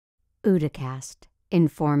OODAcast,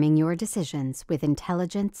 informing your decisions with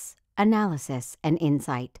intelligence, analysis, and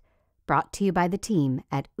insight. Brought to you by the team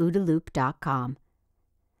at OODALoop.com.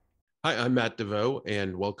 Hi, I'm Matt DeVoe,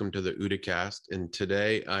 and welcome to the OODAcast. And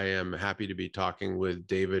today I am happy to be talking with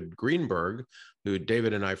David Greenberg, who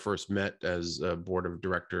David and I first met as a board of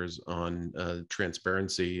directors on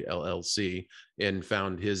Transparency LLC, and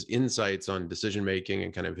found his insights on decision-making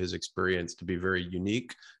and kind of his experience to be very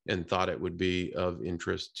unique, and thought it would be of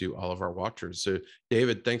interest to all of our watchers. So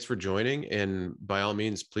David, thanks for joining. And by all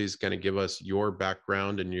means, please kind of give us your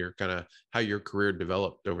background and your kind of how your career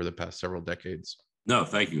developed over the past several decades. No,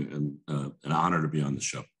 thank you. And an honor to be on the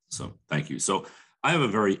show. So thank you. So I have a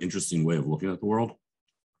very interesting way of looking at the world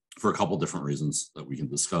for a couple of different reasons that we can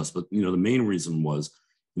discuss. But, the main reason was,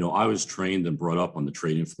 I was trained and brought up on the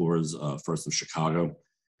trading floors, first of Chicago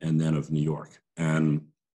and then of New York. And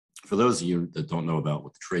for those of you that don't know about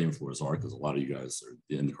what the trading floors are, because a lot of you guys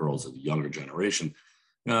and the girls of the younger generation,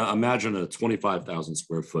 imagine a 25,000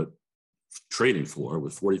 square foot trading floor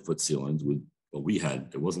with 40-foot ceilings with what we had.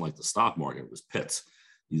 It wasn't like the stock market, it was pits,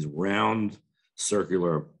 these round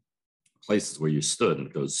circular places where you stood, and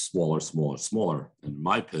it goes smaller, smaller, smaller. And in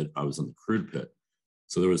my pit, I was in the crude pit.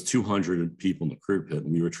 So there was 200 people in the crude pit,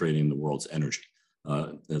 and we were trading the world's energy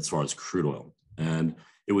as far as crude oil. And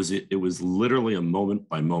it was literally a moment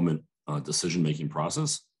by moment decision-making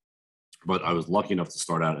process. But I was lucky enough to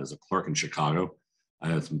start out as a clerk in Chicago. I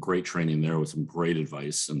had some great training there with some great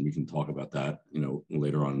advice, and we can talk about that,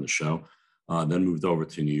 later on in the show. Then moved over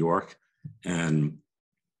to New York. And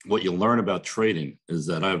what you learn about trading is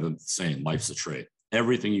that I have a saying, life's a trade.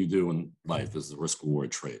 Everything you do in life is a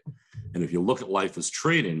risk-reward trade. And if you look at life as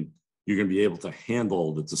trading, you're going to be able to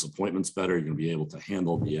handle the disappointments better. You're going to be able to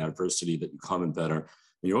handle the adversity that you come in better. And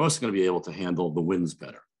you're also going to be able to handle the wins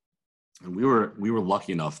better. And we were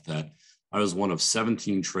lucky enough that I was one of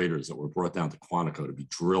 17 traders that were brought down to Quantico to be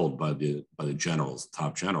drilled by the generals, the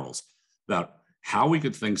top generals, about how we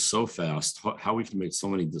could think so fast, how we could make so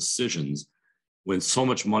many decisions when so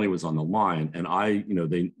much money was on the line. And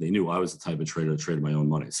they knew I was the type of trader that traded my own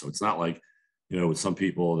money. So it's not like, with some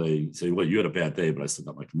people, they say, well, you had a bad day, but I still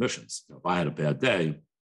got my commissions. If I had a bad day,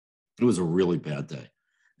 it was a really bad day.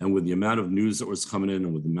 And with the amount of news that was coming in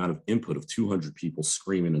and with the amount of input of 200 people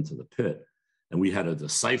screaming into the pit, and we had to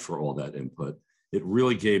decipher all that input, it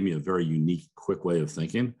really gave me a very unique, quick way of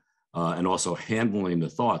thinking. And also handling the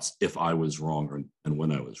thoughts if I was wrong and when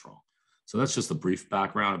I was wrong. So that's just a brief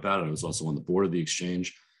background about it. I was also on the board of the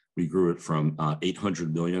exchange. We grew it from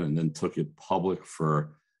 800 million and then took it public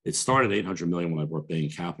it started 800 million when I brought Bain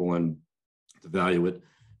Capital in to value it.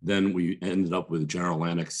 Then we ended up with General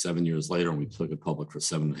Atlantic 7 years later, and we took it public for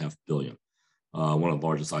 $7.5 billion. One of the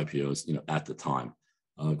largest IPOs, at the time.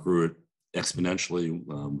 Grew it exponentially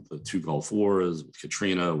with the two Gulf Wars, with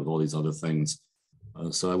Katrina, with all these other things.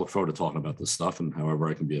 So I look forward to talking about this stuff, and however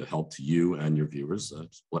I can be a help to you and your viewers,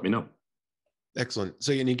 just let me know. Excellent.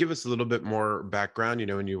 So can you give us a little bit more background?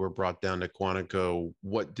 When you were brought down to Quantico,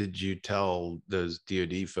 what did you tell those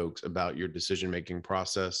DoD folks about your decision-making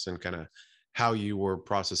process and kind of how you were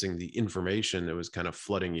processing the information that was kind of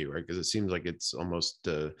flooding you, right? Because it seems like it's almost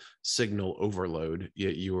a signal overload,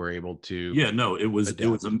 yet you were able to. Yeah, no, it was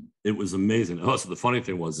amazing. Also, the funny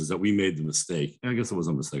thing is that we made the mistake. And I guess it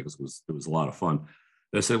wasn't a mistake. It was a lot of fun.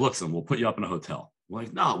 They said, listen, we'll put you up in a hotel. We're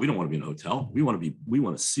like, no, we don't want to be in a hotel. We want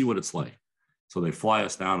to see what it's like. So they fly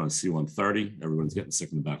us down on C-130. Everyone's getting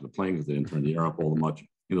sick in the back of the plane because they didn't turn the air up all the much,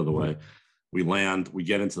 the way. We land, we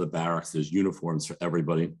get into the barracks. There's uniforms for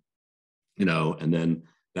everybody, and then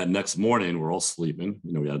that next morning we're all sleeping.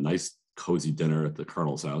 We had a nice cozy dinner at the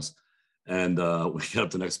colonel's house. And we get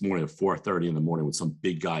up the next morning at 4:30 in the morning with some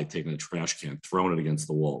big guy taking a trash can, throwing it against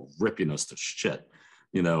the wall, ripping us to shit,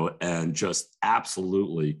 and just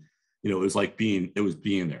absolutely, it was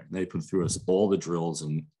being there. And they put through us all the drills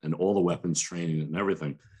and all the weapons training and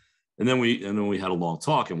everything. And then we had a long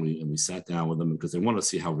talk, and we sat down with them because they wanted to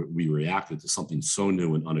see how we reacted to something so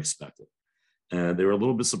new and unexpected. And they were a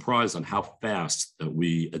little bit surprised on how fast that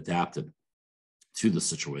we adapted to the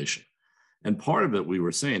situation. And part of it we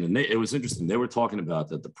were saying, and it was interesting, they were talking about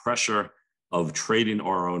that the pressure of trading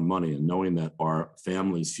our own money and knowing that our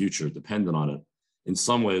family's future depended on it, in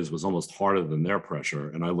some ways was almost harder than their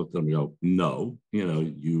pressure. And I looked at them and go, no,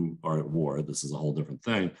 you are at war. This is a whole different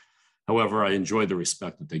thing. However, I enjoyed the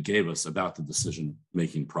respect that they gave us about the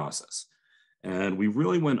decision-making process. And we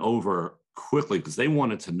really went over quickly because they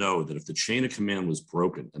wanted to know that if the chain of command was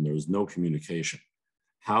broken and there was no communication,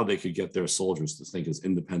 how they could get their soldiers to think as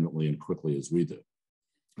independently and quickly as we do.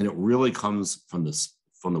 And it really comes from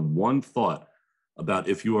the one thought about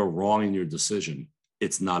if you are wrong in your decision,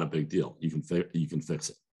 it's not a big deal. You can fix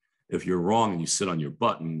it. If you're wrong and you sit on your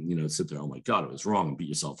butt and, sit there, oh my God, I was wrong, and beat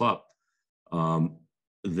yourself up,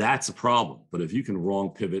 that's a problem. But if you can wrong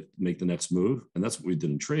pivot, make the next move, and that's what we did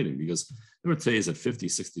in trading, because there were days that 50,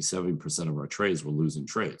 60, 70% of our trades were losing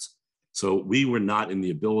trades. So we were not in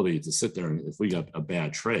the ability to sit there and if we got a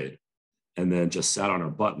bad trade and then just sat on our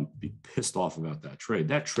butt and be pissed off about that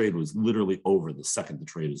trade was literally over the second the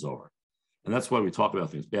trade is over. And that's why we talk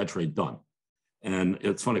about things, bad trade done. And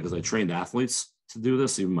it's funny because I trained athletes to do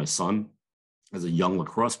this. Even my son, as a young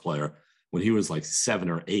lacrosse player, when he was like 7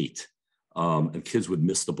 or 8, and kids would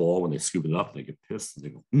miss the ball when they scoop it up and they get pissed and they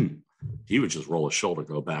go, he would just roll his shoulder,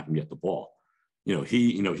 go back and get the ball.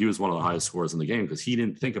 He was one of the highest scorers in the game because he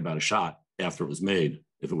didn't think about a shot after it was made,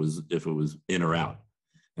 if it was in or out.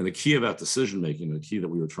 And the key about decision making, the key that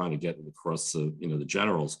we were trying to get across the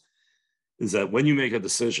generals, is that when you make a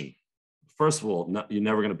decision, first of all, you're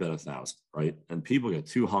never going to bet 1,000, right? And people get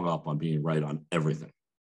too hung up on being right on everything.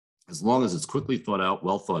 As long as it's quickly thought out,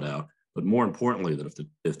 well thought out, but more importantly, that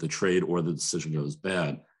if the trade or the decision goes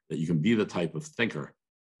bad, that you can be the type of thinker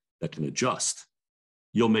that can adjust.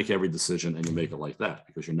 You'll make every decision and you make it like that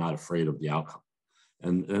because you're not afraid of the outcome.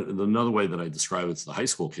 And another way that I describe it to the high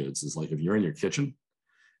school kids is like if you're in your kitchen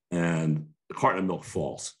and the carton of milk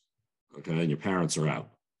falls, okay, and your parents are out,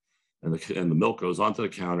 and the milk goes onto the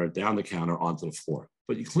counter, down the counter, onto the floor.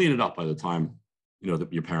 But you clean it up by the time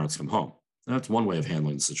that your parents come home. And that's one way of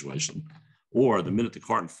handling the situation. Or the minute the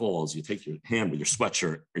carton falls, you take your hand with your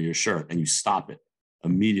sweatshirt or your shirt and you stop it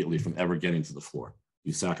immediately from ever getting to the floor.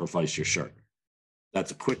 You sacrifice your shirt.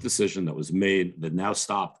 That's a quick decision that was made that now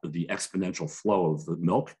stopped the exponential flow of the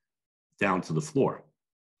milk down to the floor.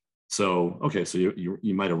 So, okay, so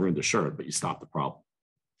you might have ruined the shirt, but you stopped the problem.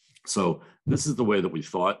 So this is the way that we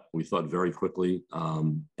thought. We thought very quickly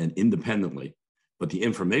and independently. But the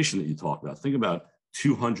information that you talk about, think about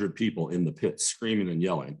 200 people in the pit screaming and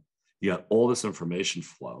yelling. You got all this information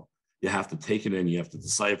flow. You have to take it in. You have to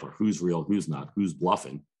decipher who's real, who's not, who's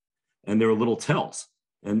bluffing. And there are little tells.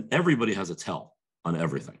 And everybody has a tell on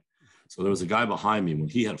everything. So there was a guy behind me when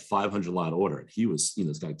he had a 500 lot order. And he was,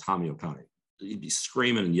 this guy, Tommy O'Connor. He'd be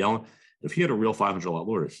screaming and yelling. If he had a real 500 lot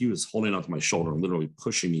order, he was holding onto my shoulder and literally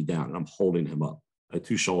pushing me down. And I'm holding him up. I had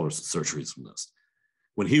 2 shoulder surgeries from this.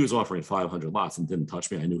 When he was offering 500 lots and didn't touch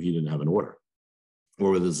me, I knew he didn't have an order.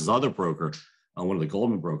 Or with this other broker, one of the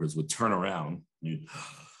Goldman brokers would turn around and you'd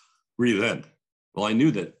breathe in. Well, I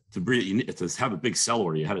knew that to breathe, to have a big sell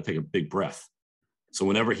order, you had to take a big breath. So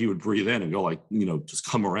whenever he would breathe in and go like, just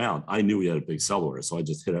come around, I knew he had a big sell order. So I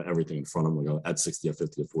just hit everything in front of him. I go at 60, at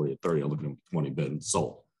 50, at 40, at 30, I look at him 20 bid and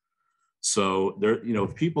sold. So there,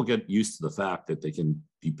 if people get used to the fact that they can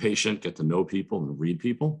be patient, get to know people and read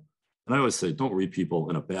people. And I always say, don't read people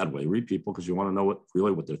in a bad way. Read people because you want to know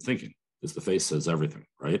what they're thinking. Because the face says everything,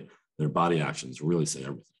 right? Their body actions really say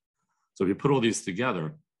everything. So if you put all these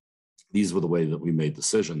together, these were the way that we made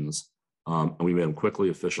decisions. And we made them quickly,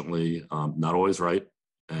 efficiently, not always right.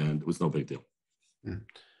 And it was no big deal.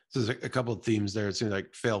 So there's a couple of themes there. It seems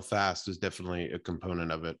like fail fast is definitely a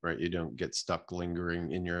component of it, right? You don't get stuck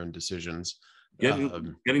lingering in your own decisions.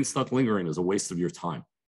 Getting stuck lingering is a waste of your time.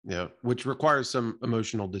 Yeah, which requires some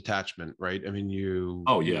emotional detachment, right? I mean,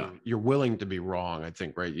 you're willing to be wrong, I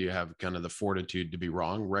think, right? You have kind of the fortitude to be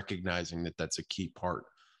wrong, recognizing that that's a key part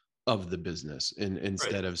of the business. And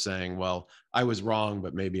instead of saying, well, I was wrong,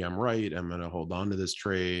 but maybe I'm right, I'm going to hold on to this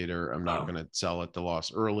trade, or I'm not going to sell at the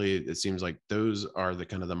loss early. It seems like those are the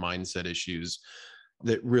kind of the mindset issues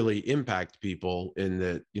that really impact people in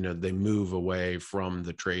that, they move away from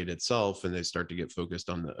the trade itself and they start to get focused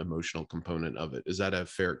on the emotional component of it. Is that a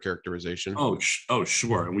fair characterization? Oh,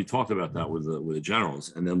 sure. And we talked about that with the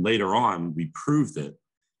generals. And then later on, we proved it.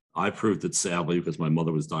 I proved it sadly because my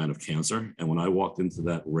mother was dying of cancer. And when I walked into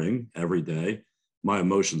that ring every day, my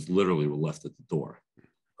emotions literally were left at the door.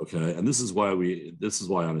 Okay. And this is why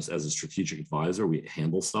as a strategic advisor, we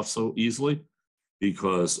handle stuff so easily.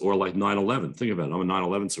 Or like 9/11, think about it. I'm a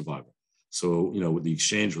 9/11 survivor. So, the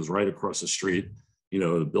exchange was right across the street.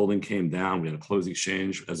 The building came down. We had a closed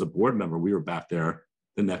exchange. As a board member, we were back there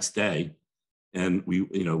the next day. And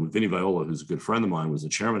Vinny Viola, who's a good friend of mine, was the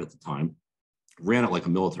chairman at the time, ran it like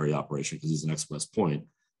a military operation because he's an ex-West Point.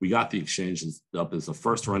 We got the exchange up as the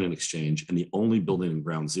first run-in exchange and the only building in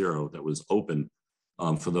Ground Zero that was open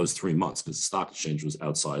for those 3 months because the stock exchange was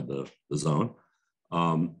outside the zone.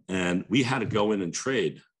 And we had to go in and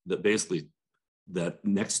trade that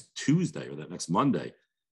next Tuesday or that next Monday.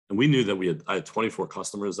 And we knew that I had 24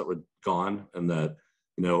 customers that were gone and that,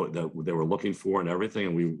 that they were looking for and everything.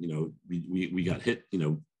 And we got hit,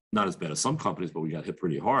 not as bad as some companies, but we got hit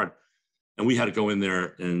pretty hard. And we had to go in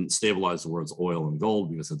there and stabilize the world's oil and gold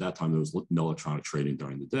because at that time there was no electronic trading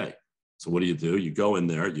during the day. So what do? You go in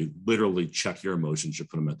there, you literally check your emotions, you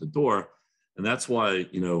put them at the door. And that's why,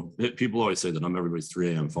 people always say that I'm everybody's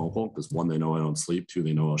 3 a.m. phone call, because 1, they know I don't sleep. 2,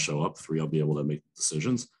 they know I'll show up. 3, I'll be able to make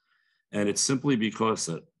decisions. And it's simply because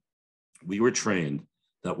that we were trained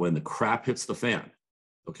that when the crap hits the fan,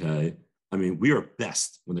 okay, I mean, we are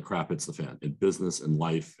best when the crap hits the fan in business and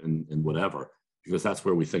life and whatever, because that's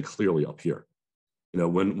where we think clearly up here.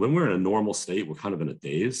 When we're in a normal state, we're kind of in a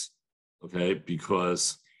daze, okay,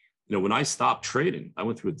 because when I stopped trading, I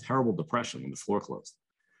went through a terrible depression when the floor closed.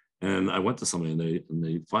 And I went to somebody and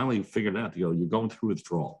they finally figured out, you're going through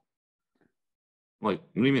withdrawal. I'm like,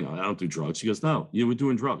 what do you mean? I don't do drugs. She goes, no, you were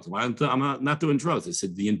doing drugs. I'm not doing drugs. They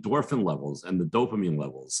said the endorphin levels and the dopamine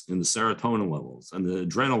levels and the serotonin levels and the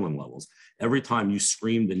adrenaline levels, every time you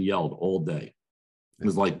screamed and yelled all day, it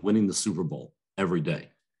was like winning the Super Bowl every day.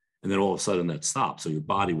 And then all of a sudden that stopped. So your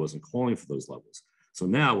body wasn't calling for those levels. So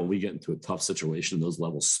now when we get into a tough situation, those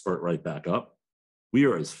levels spurt right back up. We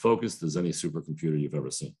are as focused as any supercomputer you've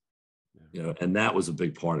ever seen. And that was a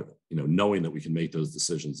big part of it, knowing that we can make those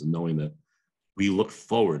decisions and knowing that we look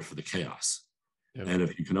forward for the chaos. Yep. And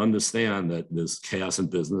if you can understand that there's chaos in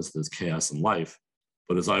business, there's chaos in life,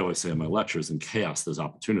 but as I always say in my lectures, in chaos, there's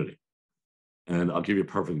opportunity. And I'll give you a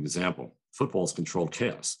perfect example. Football is controlled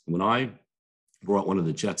chaos. When I brought one of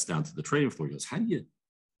the Jets down to the trading floor, he goes, how do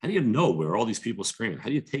you know where all these people are screaming? How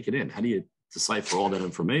do you take it in? How do you decipher all that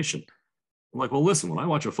information? I'm like, well, listen, when I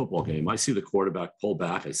watch a football game, I see the quarterback pull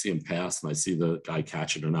back, I see him pass, and I see the guy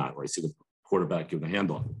catch it or not, or I see the quarterback give the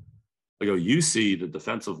handoff. I go, you see the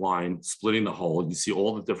defensive line splitting the hole, you see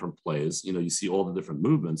all the different plays, you see all the different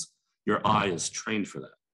movements, your eye is trained for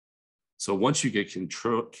that. So once you get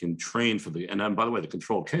trained for and then, by the way, the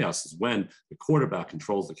controlled chaos is when the quarterback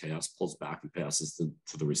controls the chaos, pulls back and passes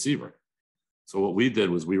to the receiver. So what we did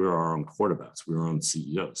was we were our own quarterbacks, we were our own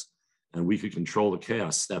CEOs. And we could control the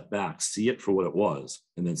chaos, step back, see it for what it was,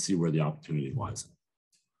 and then see where the opportunity lies.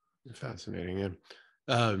 Fascinating.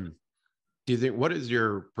 Do you think, what is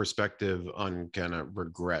your perspective on kind of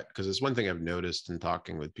regret? Because it's one thing I've noticed in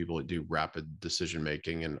talking with people that do rapid decision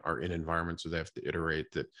making and are in environments where they have to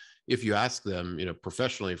iterate, that if you ask them,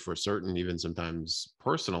 professionally for certain, even sometimes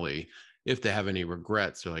personally, if they have any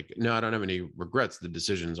regrets, they're like, no, I don't have any regrets. The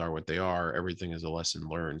decisions are what they are. Everything is a lesson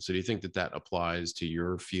learned. So do you think that applies to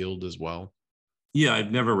your field as well? Yeah,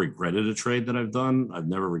 I've never regretted a trade that I've done. I've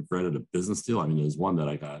never regretted a business deal. I mean, there's one that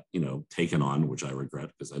I got, taken on, which I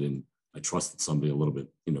regret because I trusted somebody a little bit,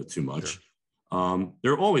 too much. Sure.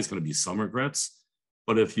 There are always going to be some regrets,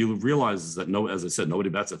 but if you realize that as I said, nobody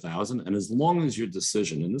bets 1,000. And as long as your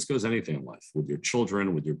decision, and this goes anything in life, with your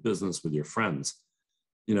children, with your business, with your friends,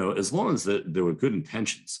 as long as there were good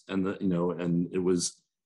intentions and and it was,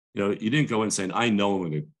 you didn't go in saying, I know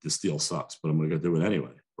this deal sucks, but I'm going to go do it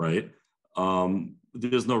anyway. Right.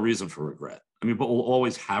 There's no reason for regret. I mean, but we'll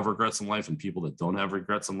always have regrets in life, and people that don't have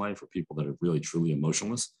regrets in life are people that are really, truly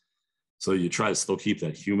emotionless. So you try to still keep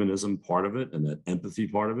that humanism part of it and that empathy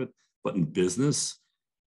part of it. But in business,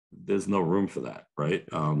 there's no room for that. Right.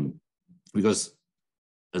 Because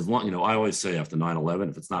as long, I always say after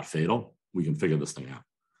 9/11, if it's not fatal, we can figure this thing out.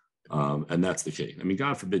 And that's the key. I mean,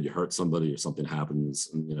 God forbid you hurt somebody or something happens,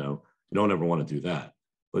 and you don't ever want to do that.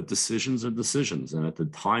 But decisions are decisions. And at the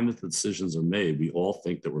time that the decisions are made, we all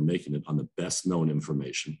think that we're making it on the best known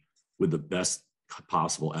information with the best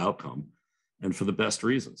possible outcome and for the best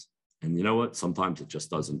reasons. And you know what? Sometimes it just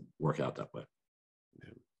doesn't work out that way.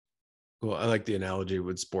 Yeah. Well, I like the analogy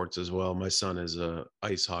with sports as well. My son is a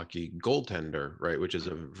ice hockey goaltender, right? Which is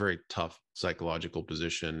a very tough psychological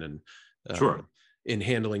position. And sure. In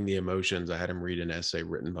handling the emotions, I had him read an essay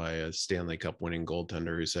written by a Stanley Cup winning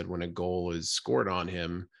goaltender who said when a goal is scored on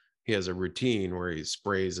him, he has a routine where he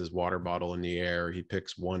sprays his water bottle in the air. He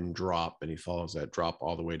picks one drop and he follows that drop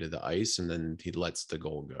all the way to the ice. And then he lets the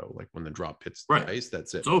goal go. Like when the drop hits the ice,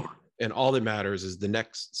 that's it. It's over. And all that matters is the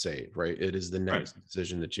next save, right? It is the next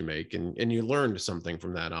decision that you make. And you learned something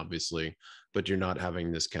from that, obviously, but you're not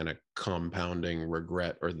having this kind of compounding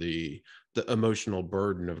regret or the emotional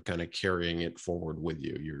burden of kind of carrying it forward with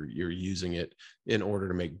you. You're using it in order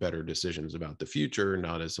to make better decisions about the future,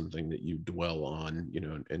 not as something that you dwell on,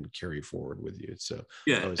 and carry forward with you. So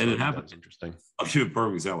yeah, and it happened. That's interesting. I'll give you a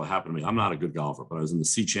perfect example. It happened to me. I'm not a good golfer, but I was in the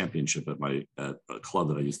C championship at a club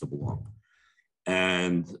that I used to belong.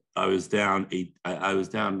 And I was down. The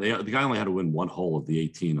guy only had to win one hole of the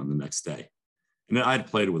 18 on the next day. And I had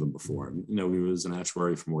played with him before. He was an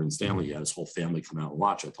actuary for Morgan Stanley. He had his whole family come out and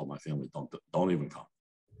watch. I told my family, don't even come.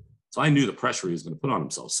 So I knew the pressure he was going to put on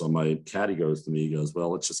himself. So my caddy goes to me, he goes, well,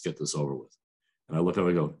 let's just get this over with. And I look at him,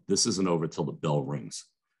 I go, this isn't over till the bell rings,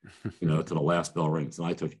 till the last bell rings. And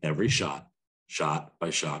I took every shot, shot by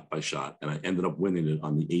shot by shot. And I ended up winning it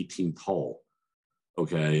on the 18th hole.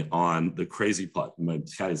 Okay, on the crazy putt. My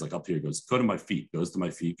caddy's like up here, goes, go to my feet, goes to my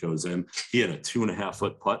feet, goes in. He had a 2.5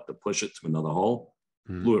 foot putt to push it to another hole,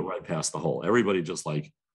 blew it right past the hole. Everybody just like,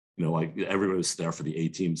 like everybody was there for the A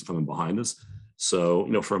teams coming behind us. So,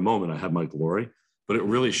 for a moment I had my glory, but it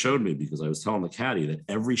really showed me, because I was telling the caddy that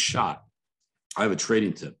every shot, I have a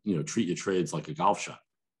trading tip, treat your trades like a golf shot.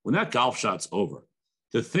 When that golf shot's over,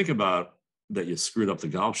 to think about that you screwed up the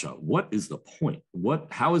golf shot, what is the point?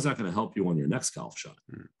 How is that going to help you on your next golf shot?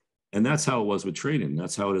 And that's how it was with trading.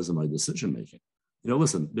 That's how it is in my decision making.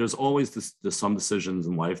 Listen, there's always there's some decisions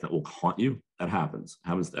in life that will haunt you. That happens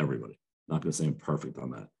to everybody. Not going to say I'm perfect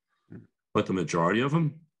on that, but the majority of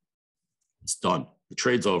them, it's done. The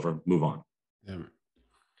trade's over. Move on. Yeah.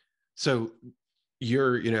 So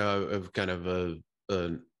you're, of kind of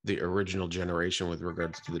the original generation with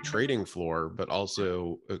regards to the trading floor, but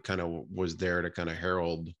also kind of was there to kind of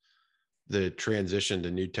herald the transition to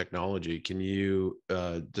new technology. Can you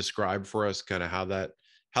describe for us kind of how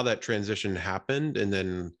that transition happened, and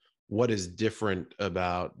then what is different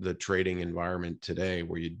about the trading environment today,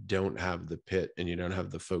 where you don't have the pit and you don't have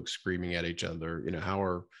the folks screaming at each other? How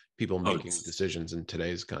are people making decisions in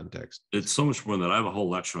today's context? It's so much more than that. I have a whole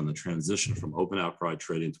lecture on the transition from open outcry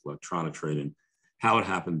trading to electronic trading, how it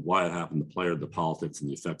happened, why it happened, the player, the politics, and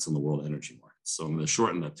the effects on the world energy markets. So I'm going to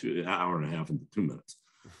shorten that to an hour and a half into 2 minutes.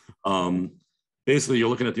 Basically, you're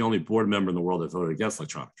looking at the only board member in the world that voted against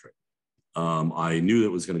electronic trading. I knew that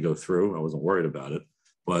it was going to go through. I wasn't worried about it,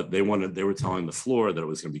 but they were telling the floor that it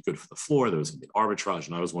was going to be good for the floor. There was going to be arbitrage,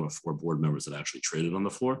 and I was one of 4 board members that actually traded on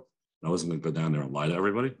the floor. And I wasn't going to go down there and lie to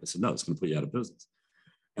everybody. I said, no, it's going to put you out of business.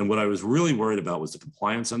 And what I was really worried about was the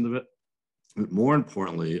compliance end of it, but more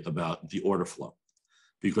importantly about the order flow.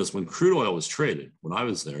 Because when crude oil was traded, when I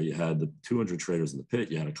was there, you had the 200 traders in the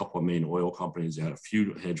pit, you had a couple of main oil companies, you had a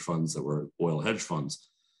few hedge funds that were oil hedge funds,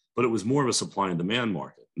 but it was more of a supply and demand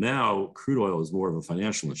market. Now, crude oil is more of a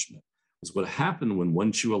financial instrument. It's what happened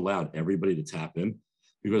once you allowed everybody to tap in,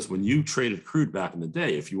 because when you traded crude back in the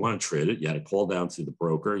day, if you want to trade it, you had to call down to the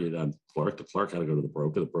broker, you had the clerk had to go to the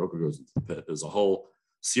broker goes into the pit. There's a whole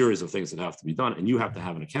series of things that have to be done, and you have to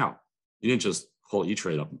have an account. You didn't just call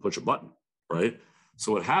E-Trade up and push a button, right?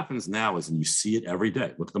 So what happens now is, and you see it every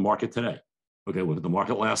day, look at the market today. Okay, look at the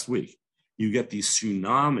market last week. You get the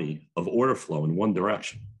tsunami of order flow in one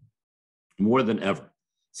direction, more than ever.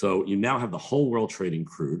 So you now have the whole world trading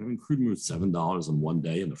crude. I mean, crude moved $7 in one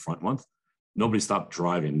day in the front month. Nobody stopped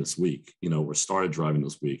driving this week, or started driving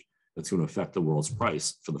this week. That's going to affect the world's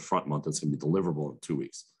price for the front month. That's going to be deliverable in 2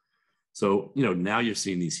 weeks. So, now you're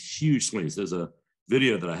seeing these huge swings. There's a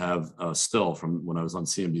video that I have still from when I was on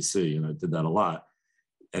CNBC, and I did that a lot.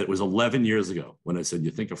 It was 11 years ago when I said, you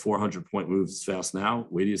think a 400-point move is fast now?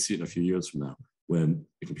 Wait till you see it in a few years from now, when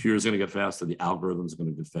the computer is going to get faster, the algorithms are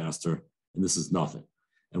going to get faster, and this is nothing.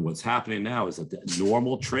 And what's happening now is that the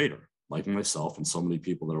normal trader, like myself and so many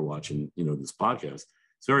people that are watching, this podcast,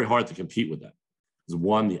 it's very hard to compete with that. Because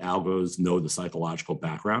one, the algos know the psychological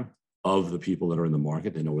background of the people that are in the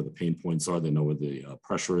market. They know where the pain points are. They know where the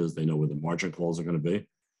pressure is. They know where the margin calls are going to be,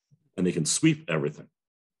 and they can sweep everything.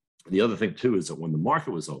 The other thing too is that when the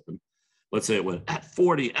market was open, let's say it went at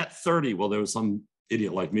 40, at 30. Well, there was some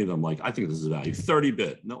idiot like me that I'm like, I think this is value, 30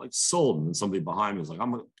 bid. And they're like, sold. And then somebody behind me is like,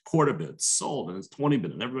 I'm a quarter bid, sold. And it's 20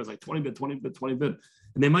 bid. And everybody's like 20 bid, 20 bid, 20 bid.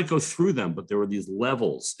 And they might go through them, but there were these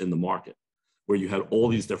levels in the market where you had all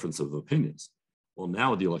these differences of opinions. Well,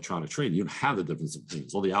 now with the electronic trade, you don't have the difference of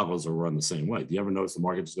opinions. All the algos are run the same way. Do you ever notice the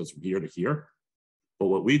market just goes from here to here? But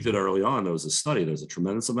what we did early on, there was a study. There's a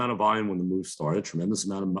tremendous amount of volume when the move started, tremendous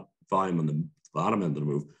amount of volume on the bottom end of the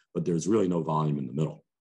move, but there's really no volume in the middle,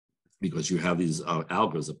 because you have these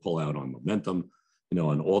algos that pull out on momentum, and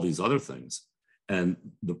all these other things. And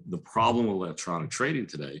the problem with electronic trading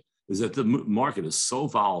today is that the market is so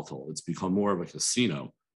volatile. It's become more of a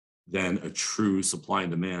casino than a true supply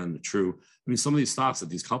and demand, some of these stocks that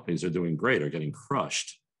these companies are doing great are getting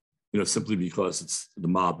crushed, simply because it's the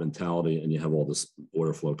mob mentality and you have all this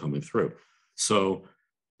order flow coming through. So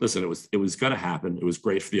listen, it was going to happen. It was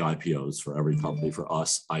great for the IPOs, for every company, for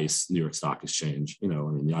us, ICE, New York Stock Exchange. The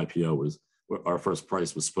IPO was, our first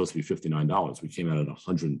price was supposed to be $59. We came out at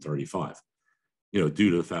 135, due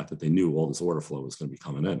to the fact that they knew all this order flow was going to be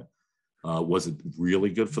coming in. Was it really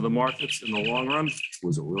good for the markets in the long run?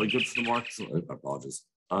 Was it really good for the markets? I apologize.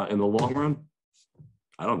 In the long run,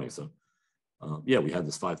 I don't think so. We had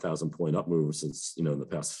this 5,000 point up move since, in the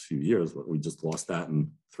past few years, but we just lost that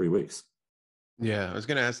in 3 weeks. Yeah, I was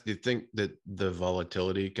going to ask, do you think that the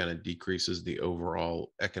volatility kind of decreases the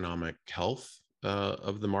overall economic health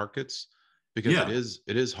of the markets? because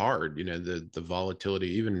it is hard, the volatility,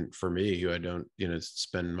 even for me, who I don't,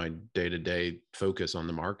 spend my day-to-day focus on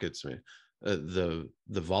the markets. I mean, the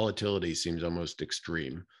volatility seems almost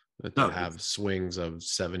extreme, to have swings of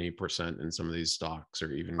 70% in some of these stocks,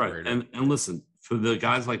 or even greater. And listen, for the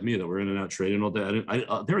guys like me that were in and out trading all day,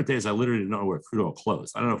 there are days I literally didn't know where crude oil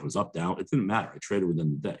closed. I don't know if it was up, down. It didn't matter. I traded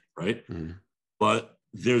within the day, right? Mm-hmm. But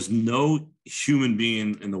there's no human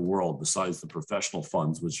being in the world besides the professional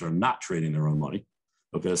funds, which are not trading their own money.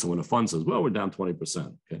 Okay, so when a fund says, well, we're down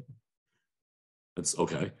 20%, okay, that's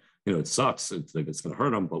okay. It sucks. It's going to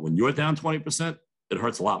hurt them. But when you're down 20%, it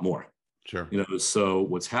hurts a lot more. Sure. So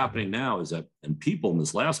what's happening now is that, and people in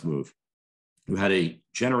this last move who had a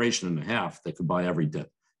generation and a half that could buy every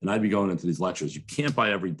dip. And I'd be going into these lectures. You can't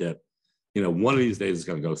buy every dip. One of these days is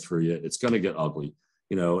going to go through you. It's going to get ugly.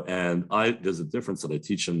 And there's a difference that I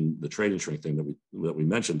teach in the trade and shrink thing that we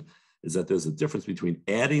mentioned, is that there's a difference between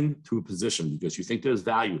adding to a position because you think there's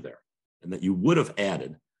value there and that you would have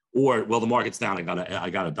added, or, well, the market's down, I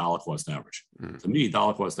got a dollar cost average. To me,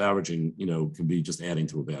 dollar cost averaging, can be just adding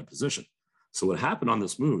to a bad position. So what happened on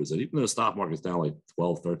this move is that even though the stock market's down like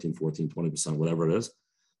 12, 13, 14, 20%, whatever it is,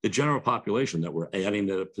 the general population that were adding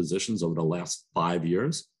to positions over the last 5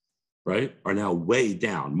 years, right, are now way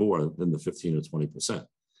down more than the 15 or 20%,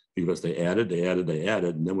 because they added.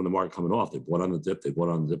 And then when the market coming off, they bought on the dip,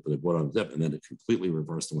 and then it completely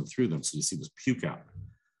reversed and went through them. So you see this puke out.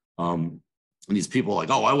 And these people are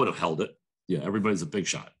like, oh, I would have held it. Yeah, everybody's a big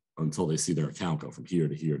shot until they see their account go from here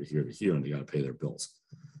to here to here to here, and they got to pay their bills.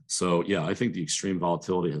 So yeah, I think the extreme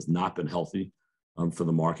volatility has not been healthy for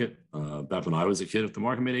the market. Back when I was a kid, if the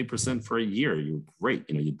market made 8% for a year, you were great.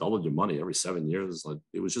 You doubled your money every 7 years. Like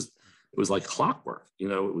it was like clockwork.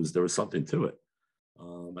 There was something to it.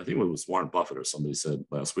 I think it was Warren Buffett or somebody said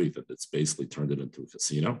last week that it's basically turned it into a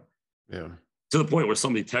casino. Yeah. To the point where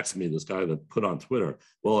somebody texted me, this guy that put on Twitter,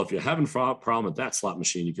 well, if you're having a problem at that slot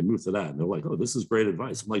machine, you can move to that. And they're like, oh, this is great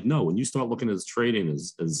advice. I'm like, no, when you start looking at trading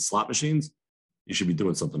as slot machines, you should be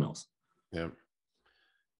doing something else. Yeah.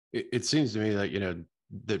 It seems to me that,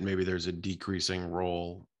 that maybe there's a decreasing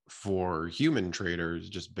role for human traders,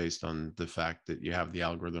 just based on the fact that you have the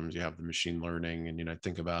algorithms, you have the machine learning. And, I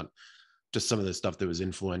think about just some of the stuff that was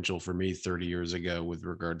influential for me 30 years ago with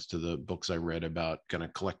regards to the books I read about kind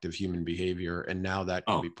of collective human behavior. And now that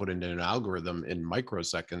can be put into an algorithm in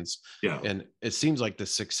microseconds. Yeah. And it seems like the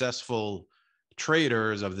successful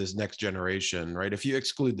traders of this next generation, right? If you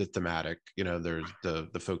exclude the thematic, there's the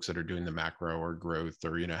folks that are doing the macro or growth,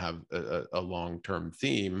 or, have a long-term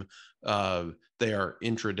theme, they are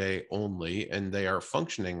intraday only, and they are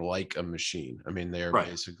functioning like a machine. I mean, they are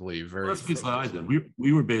basically very. Well, that's what I did.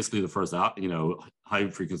 We were basically the first out, high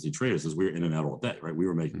frequency traders, as we were in and out all day, right? We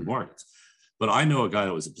were making the markets. But I know a guy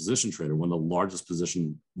that was a position trader, one of the largest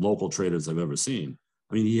position local traders I've ever seen.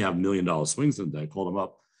 I mean, he had $1 million swings in the day. I called him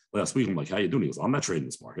up last week. I'm like, how you doing? He goes, I'm not trading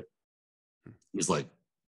this market. He's like,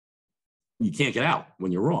 you can't get out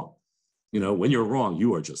when you're wrong. When you're wrong,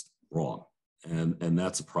 you are just wrong. And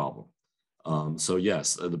that's a problem. So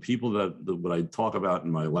yes, the people what I talk about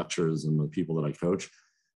in my lectures and the people that I coach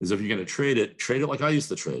is, if you're going to trade it like I used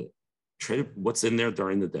to trade it. Trade it what's in there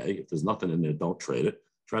during the day. If there's nothing in there, don't trade it.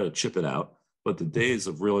 Try to chip it out. But the days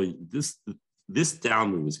of really this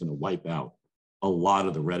down move is going to wipe out a lot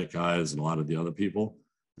of the Reddit guys and a lot of the other people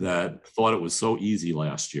that thought it was so easy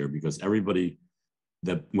last year, because everybody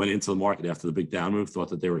that went into the market after the big down move thought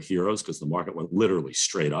that they were heroes, because the market went literally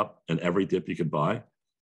straight up and every dip you could buy.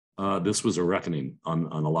 This was a reckoning on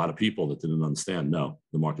a lot of people that didn't understand. No,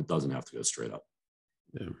 the market doesn't have to go straight up.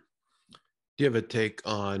 Yeah. Do you have a take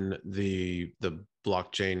on the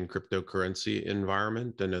blockchain cryptocurrency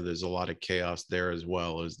environment? I know there's a lot of chaos there as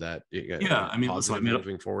well. Is that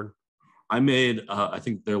moving forward? I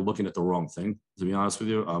think they're looking at the wrong thing, to be honest with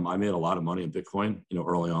you. I made a lot of money in Bitcoin,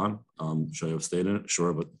 early on. Should I have stayed in it?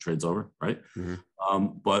 Sure, but the trade's over, right? Mm-hmm.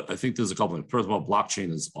 But I think there's a couple of things. First of all,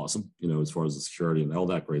 blockchain is awesome, as far as the security and all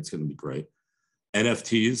that great, it's going to be great.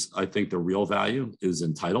 NFTs, I think the real value is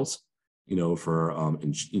in titles,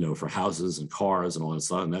 for houses and cars and all that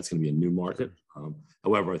stuff, and that's going to be a new market.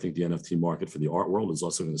 However, I think the NFT market for the art world is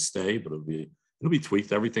also going to stay, but it'll be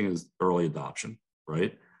tweaked. Everything is early adoption,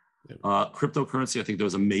 right? Cryptocurrency, I think there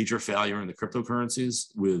was a major failure in the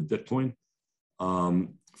cryptocurrencies with Bitcoin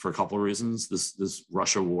for a couple of reasons. This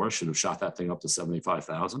Russia war should have shot that thing up to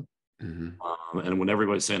 75,000. Mm-hmm. And when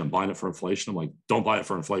everybody's saying I'm buying it for inflation, I'm like, don't buy it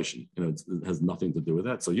for inflation. It has nothing to do with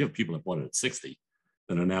that. So you have people that bought it at 60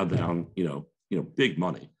 that are now down, big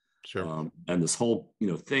money. Sure. And this whole,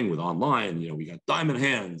 thing with online, we got diamond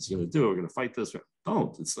hands, we're going to fight this.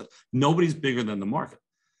 Don't. It's like nobody's bigger than the market.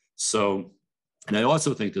 So And I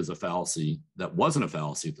also think there's a fallacy that wasn't a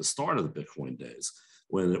fallacy at the start of the Bitcoin days,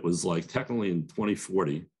 when it was like technically in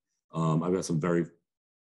 2040, I've got some very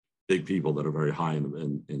big people that are very high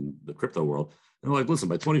in the crypto world. And they're like, listen,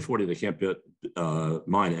 by 2040, they can't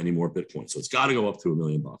mine any more Bitcoin. So it's got to go up to $1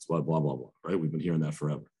 million, blah, blah, blah, blah, right? We've been hearing that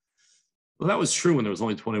forever. Well, that was true when there was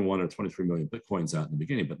only 21 or 23 million Bitcoins out in the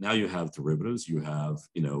beginning, but now you have derivatives, you have,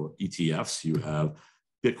 ETFs, you have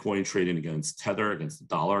Bitcoin trading against Tether, against the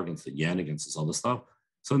dollar, against the yen, against this other stuff.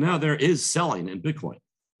 So now there is selling in Bitcoin.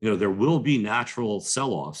 There will be natural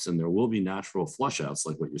sell-offs and there will be natural flush-outs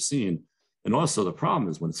like what you're seeing. And also the problem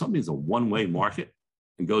is when something's a one-way market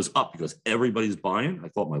and goes up because everybody's buying, I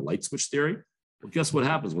call it my light switch theory. Well, guess what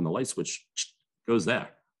happens when the light switch goes there?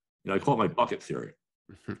 I call it my bucket theory.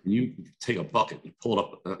 You take a bucket, you pull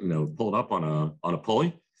it up on a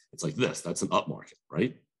pulley. It's like this. That's an up market,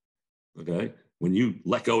 right? Okay. When you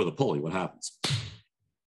let go of the pulley, what happens?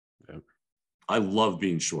 Yep. I love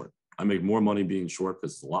being short. I make more money being short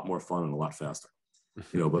because it's a lot more fun and a lot faster.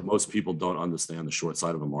 But most people don't understand the short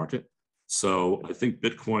side of the market. So I think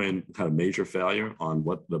Bitcoin had a major failure on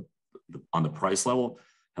on the price level.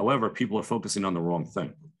 However, people are focusing on the wrong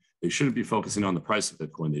thing. They shouldn't be focusing on the price of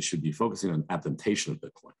Bitcoin. They should be focusing on adaptation of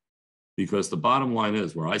Bitcoin. Because the bottom line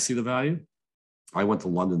is where I see the value, I went to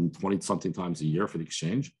London 20-something times a year for the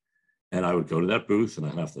exchange. And I would go to that booth and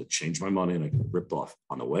I'd have to change my money and I get ripped off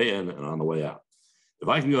on the way in and on the way out. If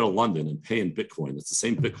I can go to London and pay in Bitcoin, it's the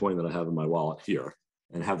same Bitcoin that I have in my wallet here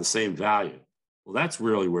and have the same value. Well, that's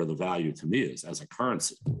really where the value to me is as a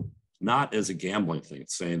currency, not as a gambling thing.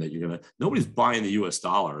 It's saying that nobody's buying the US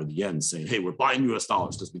dollar or the yen saying, hey, we're buying US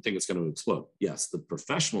dollars because we think it's going to explode. Yes, the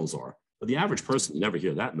professionals are, but the average person, you never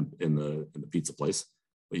hear that in the pizza place.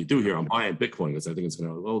 But you do hear, I'm buying Bitcoin because I think it's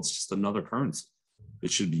going to, well, it's just another currency. It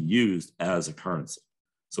should be used as a currency.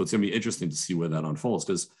 So it's going to be interesting to see where that unfolds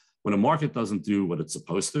because when a market doesn't do what it's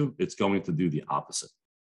supposed to, it's going to do the opposite.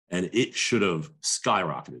 And it should have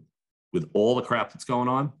skyrocketed with all the crap that's going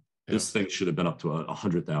on. Yeah. This thing should have been up to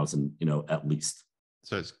 100,000, at least.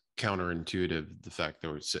 So it's counterintuitive, the fact that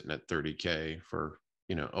we're sitting at 30K for,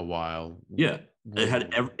 a while. Yeah,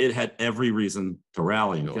 it had every reason to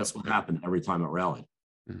rally. And guess what happened every time it rallied?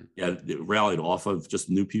 Mm-hmm. Yeah, it rallied off of just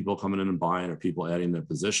new people coming in and buying or people adding their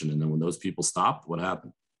position. And then when those people stopped, what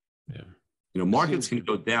happened? Yeah. Markets can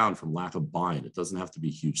go down from lack of buying. It doesn't have to be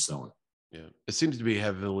huge selling. Yeah, it seems to be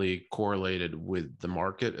heavily correlated with the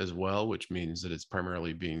market as well, which means that it's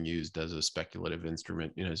primarily being used as a speculative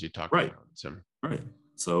instrument, as you talked about. So. Right.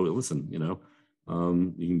 So listen, you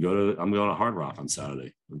can go I'm going to Hard Rock on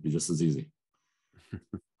Saturday. It'd be just as easy.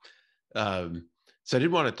 So I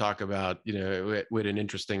did want to talk about, we had an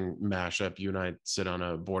interesting mashup. You and I sit on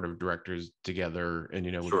a board of directors together and,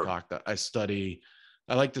 we talked,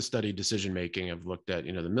 I like to study decision-making. I've looked at,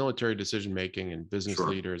 the military decision-making and business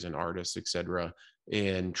leaders and artists, et cetera.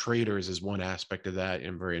 And traders is one aspect of that.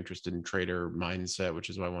 I'm very interested in trader mindset, which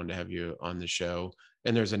is why I wanted to have you on the show.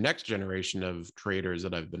 And there's a next generation of traders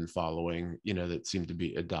that I've been following, that seem to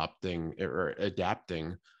be adapting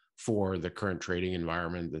for the current trading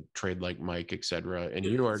environment, the trade like Mike, et cetera. And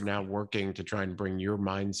you are now working to try and bring your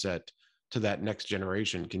mindset to that next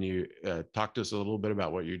generation. Can you talk to us a little bit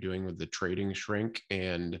about what you're doing with the trading shrink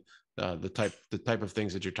and the type of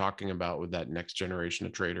things that you're talking about with that next generation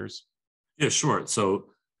of traders? Yeah, sure. So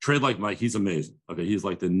trade like Mike, he's amazing. Okay, he's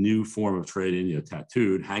like the new form of trading,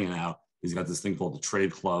 tattooed, hanging out. He's got this thing called the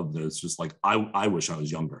trade club that's just like, I wish I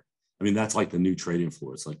was younger. I mean, that's like the new trading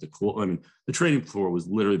floor. It's like the trading floor was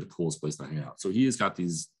literally the coolest place to hang out. So he's got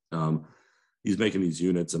these, he's making these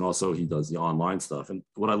units and also he does the online stuff. And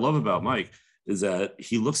what I love about Mike is that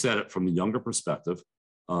he looks at it from the younger perspective.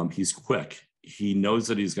 He's quick. He knows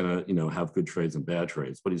that he's going to, have good trades and bad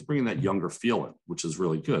trades, but he's bringing that younger feel in, which is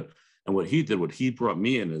really good. And what he brought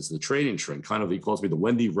me in is the trading shrink. Kind of, he calls me the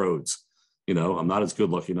Wendy Rhodes. I'm not as good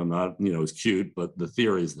looking. I'm not, as cute, but the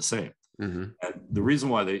theory is the same. Mm-hmm. And the reason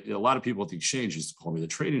why a lot of people at the exchange used to call me the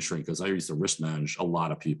trading shrink because I used to risk manage a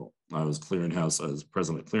lot of people. I was president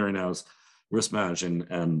of clearinghouse, risk managing,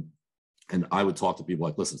 and I would talk to people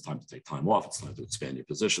like, listen, it's time to take time off. It's time to expand your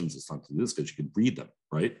positions. It's time to do this because you can read them,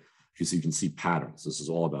 right? Because you can see patterns. This is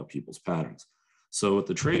all about people's patterns. So what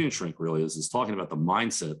the trading shrink really is talking about the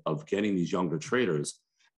mindset of getting these younger traders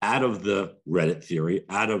out of the Reddit theory,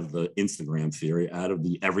 out of the Instagram theory, out of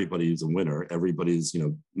the everybody's a winner, everybody's,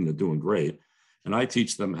 doing great. And I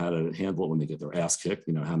teach them how to handle it when they get their ass kicked,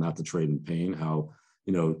 how not to trade in pain, how,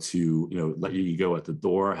 to, let your ego at the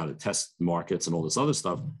door, how to test markets and all this other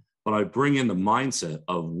stuff. But I bring in the mindset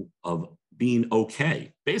of being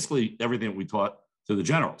okay. Basically everything that we taught to the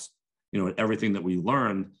generals, and everything that we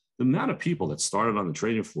learned the amount of people that started on the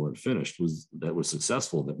trading floor and finished that was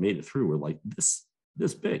successful, that made it through, were like this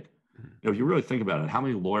big. If you really think about it, how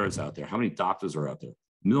many lawyers out there, how many doctors are out there?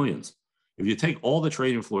 Millions. If you take all the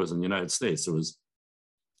trading floors in the United States, there was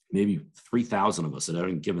maybe 3,000 of us at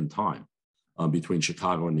any given time between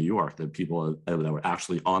Chicago and New York, that people that were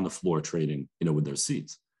actually on the floor trading, with their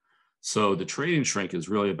seats. So the trading shrink is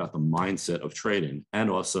really about the mindset of trading,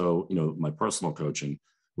 and also, my personal coaching,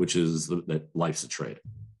 which is that life's a trade.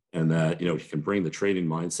 And that, you can bring the trading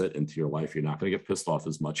mindset into your life. You're not going to get pissed off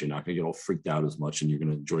as much. You're not going to get all freaked out as much, and you're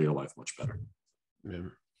going to enjoy your life much better. Yeah.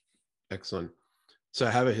 Excellent. So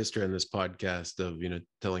I have a history on this podcast of,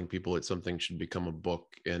 telling people that something should become a book,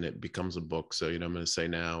 and it becomes a book. So, I'm going to say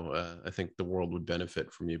now, I think the world would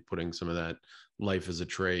benefit from you putting some of that life as a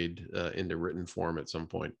trade into written form at some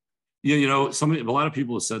point. Yeah, a lot of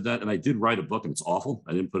people have said that, and I did write a book, and it's awful.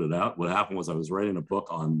 I didn't put it out. What happened was I was writing a book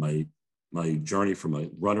on my journey from a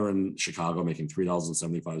runner in Chicago making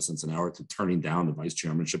 $3.75 an hour to turning down the vice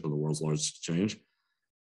chairmanship of the world's largest exchange.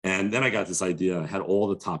 And then I got this idea. I had all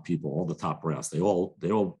the top people, all the top brass. They all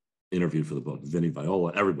interviewed for the book, Vinny,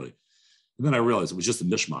 Viola, everybody. And then I realized it was just a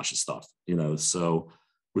mishmash of stuff, so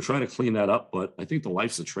we're trying to clean that up. But I think the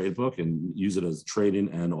Life's a Trade book, and use it as trading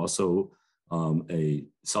and also a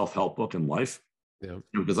self-help book in life. Yeah.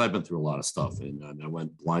 Because I've been through a lot of stuff, and I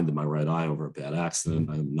went blind in my right eye over a bad accident.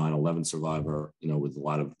 I'm a 9/11 survivor, with a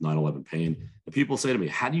lot of 9/11 pain. And people say to me,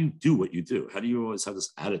 how do you do what you do? How do you always have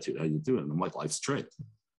this attitude? How do you do it? And I'm like, life's a trade,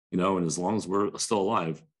 and as long as we're still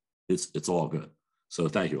alive, it's all good. So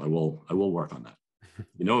thank you. I will work on that.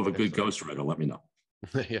 Of a good ghostwriter, let me know.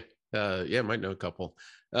 Yeah, might know a couple.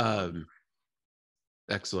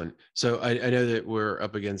 Excellent. So I know that we're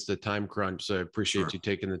up against a time crunch, so I appreciate you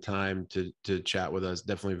taking the time to chat with us.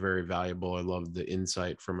 Definitely very valuable. I love the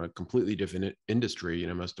insight from a completely different industry.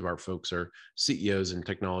 Most of our folks are CEOs in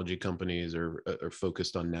technology companies or are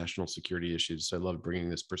focused on national security issues. So I love bringing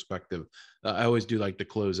this perspective. I always do like to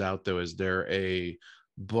close out, though. Is there a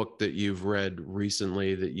book that you've read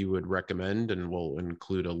recently that you would recommend? And we'll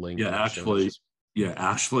include a link. Actually,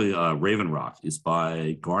 Raven Rock is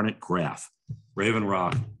by Garnet Graff. Raven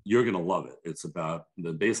Rock, you're going to love it. It's about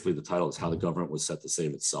basically the title is How the Government Was Set to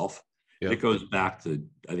Save Itself. Yep. It goes back to,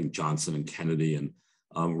 I think, Johnson and Kennedy. And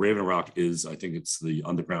Raven Rock is, I think it's the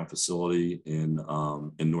underground facility in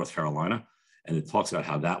North Carolina. And it talks about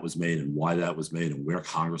how that was made and why that was made and where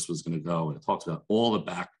Congress was going to go. And it talks about all the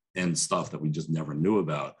back end stuff that we just never knew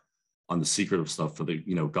about on the secretive stuff for the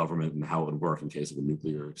government and how it would work in case of a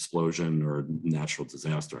nuclear explosion or natural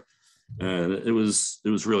disaster. And it was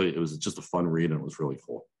just a fun read, and it was really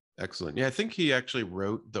cool. Excellent. Yeah, I think he actually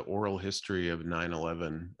wrote the oral history of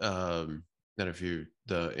 9/11. And if you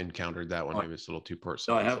encountered that one, maybe it's a little too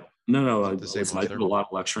personal. No. I did a lot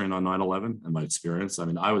of lecturing on 9/11 and my experience. I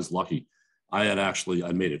mean, I was lucky. I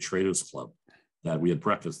made a traders club that we had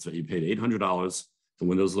breakfast. You paid $800 to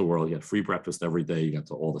Windows of the World. You had free breakfast every day. You got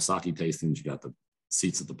to all the sake tastings. You got the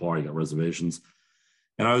seats at the bar. You got reservations.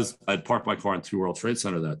 And I'd parked my car in 2 World Trade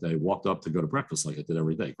Center that day, walked up to go to breakfast like I did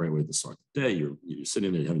every day. Great way to start the day. You're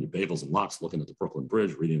sitting there having your bagels and lox, looking at the Brooklyn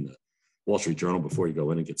Bridge, reading the Wall Street Journal before you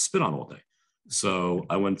go in and get spit on all day. So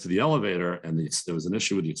I went to the elevator, and there was an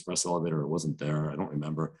issue with the express elevator. It wasn't there. I don't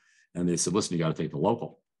remember. And they said, listen, you got to take the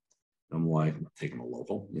local. I'm like, I'm not taking the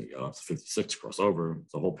local. You go up to 56, cross over.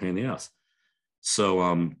 It's a whole pain in the ass. So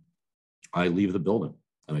I leave the building,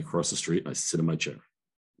 and I cross the street, and I sit in my chair.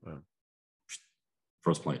 Wow.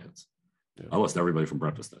 First plane hits. Yeah. I lost everybody from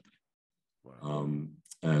breakfast that day. Wow.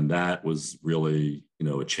 And that was really,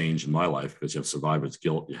 a change in my life, because you have survivor's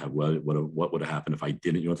guilt. You have what would have happened if I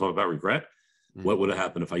didn't. You want to talk about regret? Mm-hmm. What would have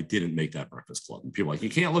happened if I didn't make that breakfast club? And people are like, you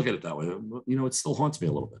can't look at it that way. It still haunts me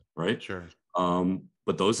a little bit, right? Sure.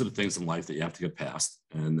 But those are the things in life that you have to get past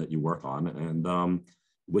and that you work on, and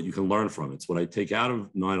what you can learn from it. It's what I take out of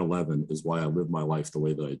 9/11 is why I live my life the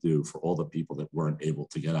way that I do for all the people that weren't able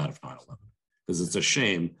to get out of 9/11. Because it's a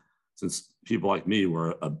shame, since people like me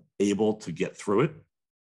were able to get through it.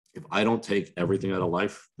 If I don't take everything out of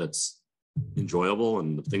life that's enjoyable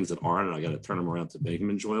and the things that aren't, and I got to turn them around to make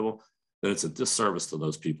them enjoyable, then it's a disservice to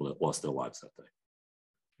those people that lost their lives that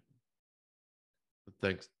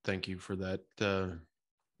day. Thank you for that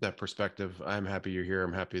perspective. I'm happy you're here.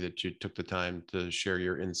 I'm happy that you took the time to share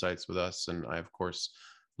your insights with us. And I, of course,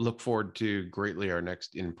 look forward to greatly our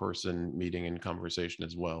next in-person meeting and conversation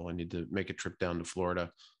as well. I need to make a trip down to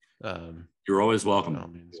Florida. You're always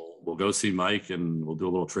welcome. We'll go see Mike, and we'll do a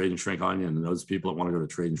little trade and shrink on you. And those people that want to go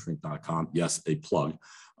to tradeandshrink.com, yes, a plug.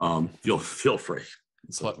 Feel free.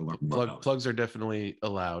 Plugs are definitely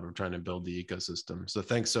allowed. We're trying to build the ecosystem. So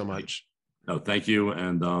thanks so much. No, thank you.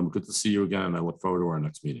 And good to see you again. And I look forward to our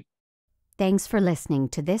next meeting. Thanks for listening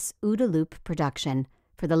to this OODA Loop production.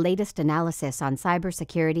 For the latest analysis on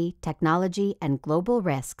cybersecurity, technology, and global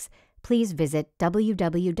risks, please visit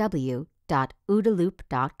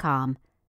www.oodaloop.com.